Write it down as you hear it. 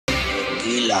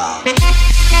tequila.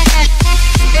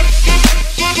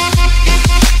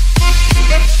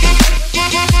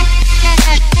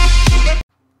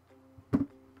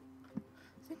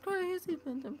 It's crazy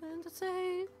to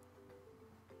say.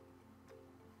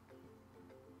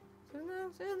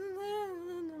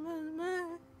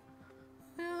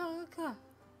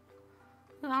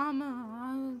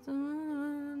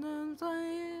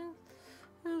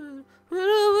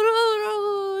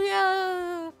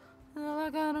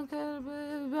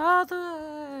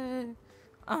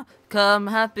 Come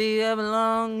happy ever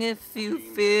long if you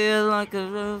feel like a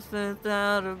rose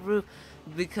without a roof,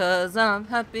 because I'm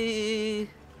happy.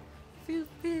 If you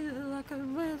feel like a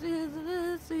rose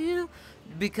is you,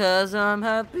 because I'm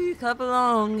happy. Clap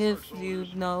along if you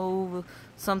know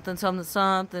something,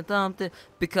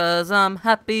 because I'm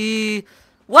happy.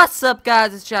 What's up,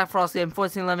 guys? It's JackFrostGaming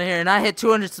 1411 here, and I hit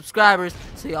 200 subscribers,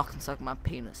 so y'all can suck my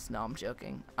penis. No, I'm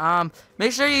joking.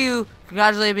 Make sure you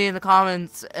congratulate me in the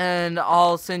comments, and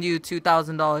I'll send you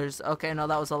 $2,000. Okay, no,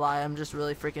 that was a lie. I'm just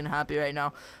really freaking happy right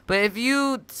now. But if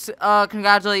you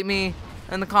congratulate me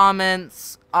in the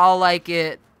comments, I'll like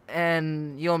it,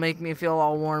 and you'll make me feel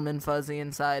all warm and fuzzy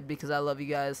inside because I love you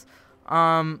guys.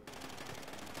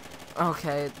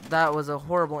 Okay, that was a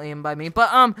horrible aim by me.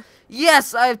 But,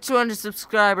 yes, I have 200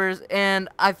 subscribers, and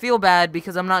I feel bad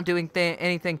because I'm not doing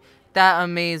anything that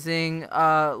amazing.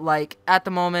 Like, at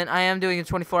the moment, I am doing a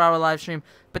 24-hour live stream,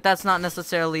 but that's not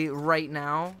necessarily right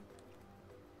now.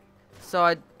 So,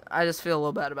 I just feel a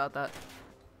little bad about that.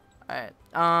 Alright,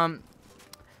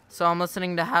 so I'm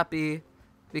listening to Happy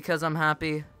because I'm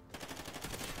happy.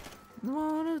 I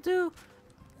wanna do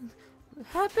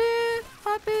happy.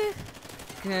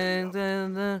 I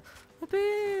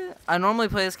normally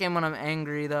play this game when I'm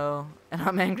angry though, and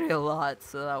I'm angry a lot,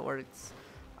 so that works.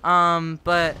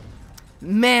 But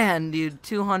man, dude,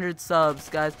 200 subs,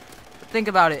 guys. Think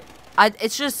about it.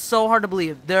 It's just so hard to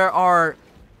believe. There are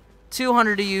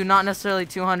 200 of you, not necessarily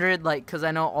 200, like, because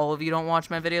I know all of you don't watch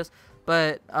my videos,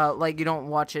 but like, you don't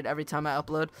watch it every time I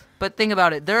upload. But think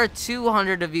about it. There are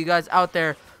 200 of you guys out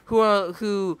there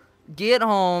who get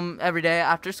home every day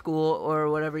after school or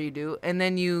whatever you do, and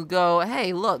then you go,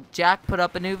 hey, look, Jack put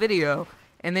up a new video,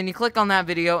 and then you click on that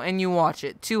video and you watch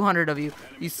it. 200 of you.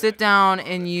 You sit down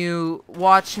and you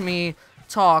watch me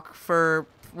talk for,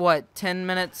 what, 10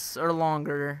 minutes or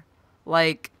longer.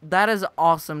 Like, that is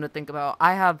awesome to think about.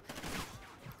 And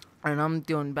I'm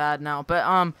doing bad now, but,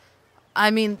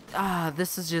 I mean,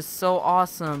 this is just so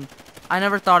awesome. I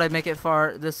never thought I'd make it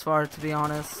this far, to be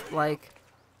honest. Like,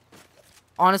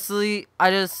 honestly,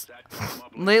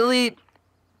 lately,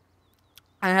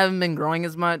 I haven't been growing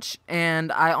as much,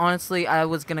 and I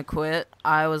was gonna quit.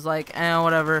 I was like,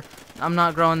 whatever, I'm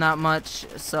not growing that much,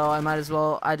 so I might as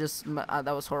well,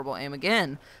 that was horrible aim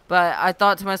again. But I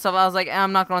thought to myself, I was like,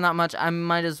 I'm not growing that much, I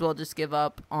might as well just give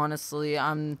up, honestly.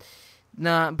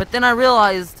 But then I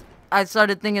realized, I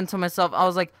started thinking to myself, I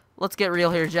was like, let's get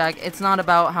real here, Jack. It's not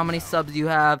about how many subs you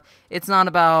have. It's not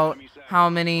about how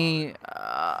many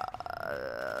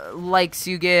likes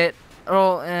you get.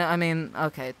 Oh, I mean,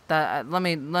 okay. Let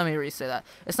me re-say that.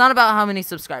 It's not about how many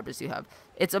subscribers you have.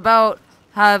 It's about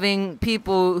having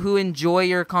people who enjoy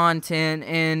your content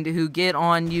and who get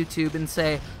on YouTube and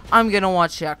say, I'm gonna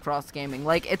watch JackFrostGaming.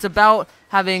 Like, it's about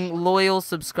having loyal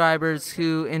subscribers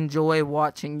who enjoy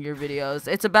watching your videos.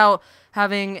 It's about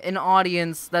having an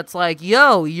audience that's like,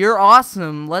 yo, you're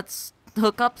awesome. Let's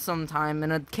hook up sometime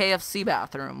in a KFC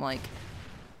bathroom. Like,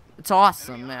 it's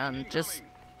awesome, man.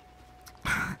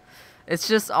 It's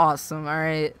just awesome,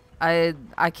 alright? I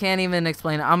can't even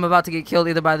explain it. I'm about to get killed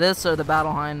either by this or the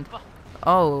Battle Hind.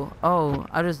 Oh,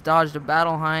 I just dodged a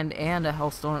Battle Hind and a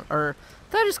Hellstorm, or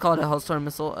did I just call it a Hellstorm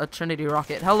missile? A Trinity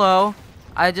rocket. Hello?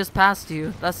 I just passed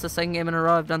you. That's the second game in a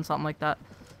row I've done something like that.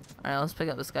 Alright, let's pick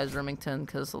up this guy's Remington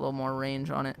because it's a little more range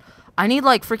on it. I need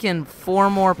like freaking 4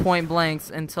 more point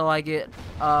blanks until I get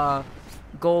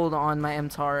gold on my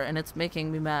MTAR, and it's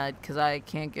making me mad because I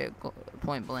can't get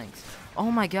point blanks. Oh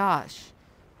my gosh.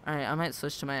 Alright, I might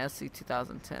switch to my SC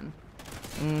 2010.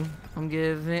 I'm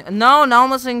giving... No, now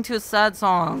I'm listening to a sad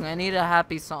song. I need a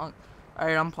happy song.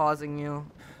 Alright, I'm pausing you.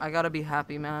 I gotta be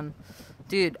happy, man.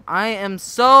 Dude, I am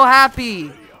so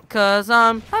happy. Cause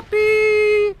I'm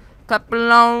happy. Clap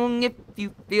along if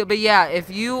you feel... But yeah, if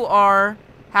you are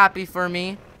happy for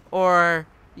me, or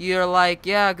you're like,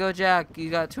 yeah, go Jack, you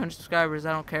got 200 subscribers,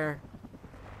 I don't care.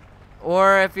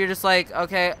 Or if you're just like,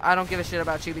 okay, I don't give a shit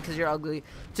about you because you're ugly.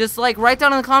 Just like write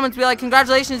down in the comments, be like,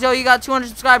 congratulations, yo, you got 200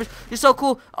 subscribers. You're so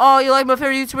cool. Oh, you're like my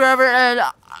favorite YouTuber ever, and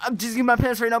I'm just getting my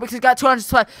pants right now because you got 200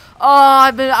 subscribers. Oh,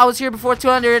 I was here before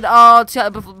 200. Oh,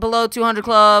 below 200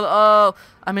 club. Oh,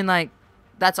 I mean, like,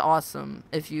 that's awesome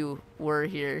if you were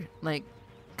here. Like,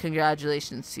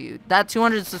 congratulations to you. That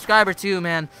 200 subscriber too,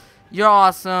 man. You're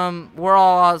awesome. We're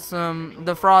all awesome.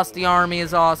 The Frosty Army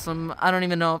is awesome. I don't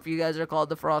even know if you guys are called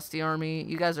the Frosty Army.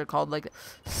 You guys are called like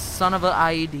son of a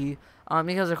IED. You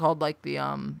guys are called like the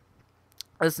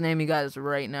let's name you guys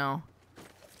right now.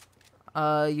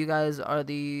 You guys are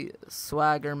the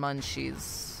Swagger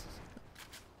Munchies.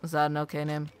 Is that an okay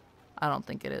name? I don't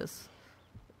think it is.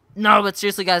 No, but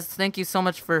seriously, guys, thank you so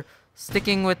much for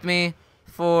sticking with me,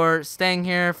 for staying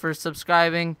here, for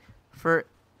subscribing, for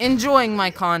enjoying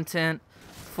my content,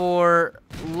 for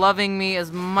loving me as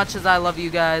much as I love you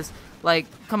guys. Like,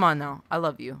 come on now. I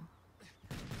love you.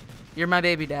 You're my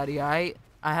baby daddy, alright?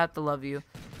 I have to love you.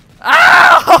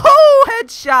 Oh!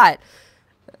 Headshot!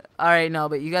 Alright, no,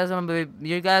 but you guys are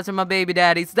my baby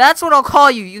daddies. That's what I'll call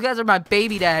you. You guys are my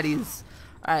baby daddies.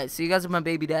 Alright, so you guys are my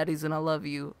baby daddies, and I love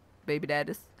you, baby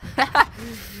daddies.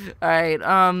 Alright,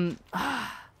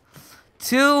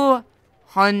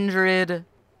 200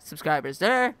 subscribers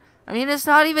there. I mean, it's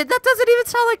not even, that doesn't even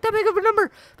sound like that big of a number.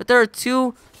 But there are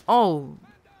oh,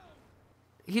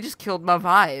 he just killed my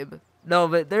vibe. No,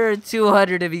 but there are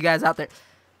 200 of you guys out there.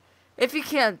 If you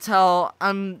can't tell,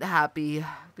 I'm happy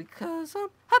because I'm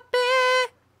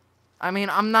happy. I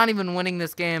mean, I'm not even winning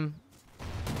this game.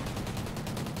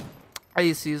 I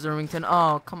used to use Remington.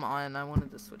 Oh, come on. I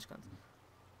wanted to switch guns.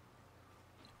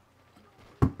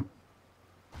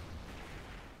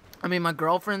 I mean, my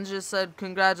girlfriend just said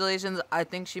congratulations. I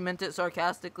think she meant it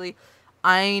sarcastically.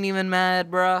 I ain't even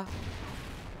mad, bruh.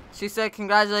 She said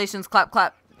congratulations, clap,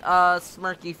 clap.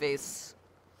 Smirky face.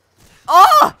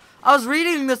 Oh! I was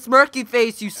reading the smirky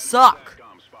face. You suck.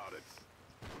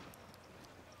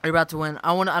 Are you about to win? I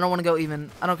don't want to go even.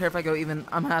 I don't care if I go even.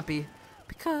 I'm happy.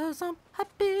 Because I'm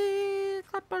happy.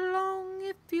 Clap along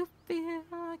if you feel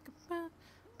like a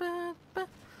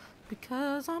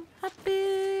because I'm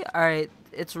happy. Alright,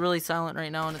 it's really silent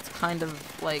right now, and it's kind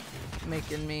of like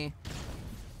making me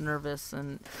nervous.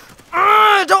 And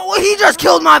he just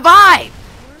killed my vibe.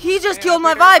 He just killed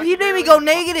my vibe. He made me go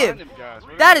negative.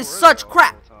 That is such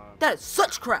crap. That is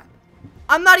such crap.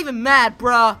 I'm not even mad,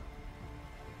 bruh.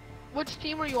 Which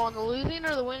team are you on, the losing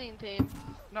or the winning team?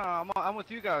 No, I'm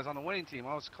with you guys on the winning team.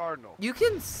 I was Cardinal. You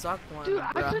can suck one, dude.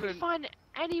 Bruh. I couldn't find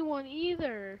anyone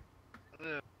either.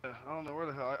 I don't know where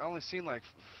the hell. I only seen like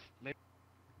maybe.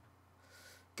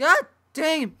 God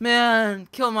dang, man.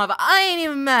 Kill my vibe. I ain't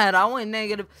even mad. I went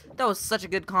negative. That was such a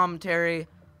good commentary.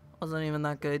 Wasn't even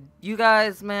that good. You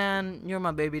guys, man, you're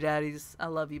my baby daddies. I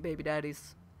love you, baby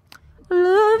daddies. I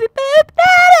love you, baby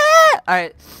daddy.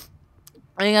 Alright.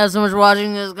 Thank you guys so much for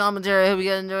watching this commentary. I hope you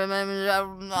guys enjoyed my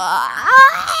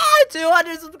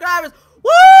 200 subscribers.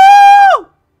 Woo!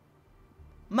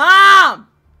 Mom!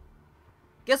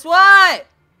 Guess what?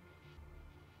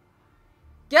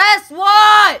 Guess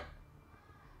what?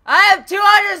 I have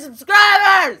 200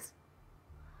 subscribers!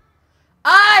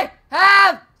 I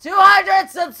have 200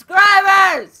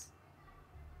 subscribers!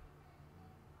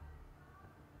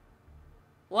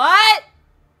 What?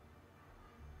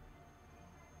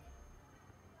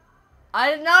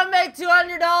 I did not make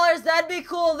 $200. That'd be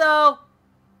cool, though.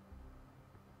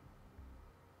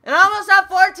 And I almost have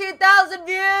 14,000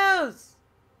 views.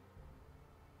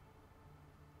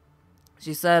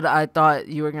 She said, I thought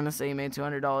you were going to say you made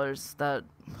 $200. That...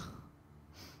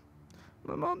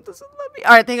 My mom doesn't let me.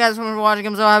 Alright, thank you guys so much for watching.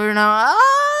 I'm so happy now.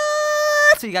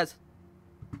 See you guys.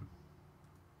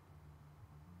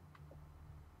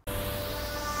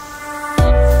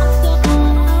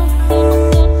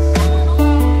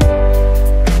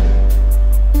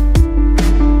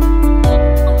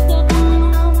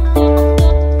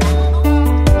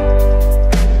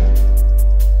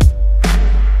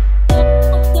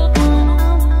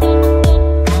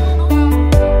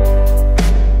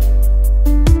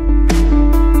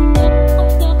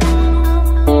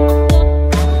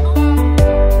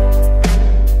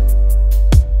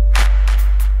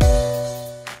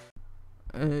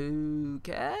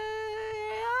 Okay.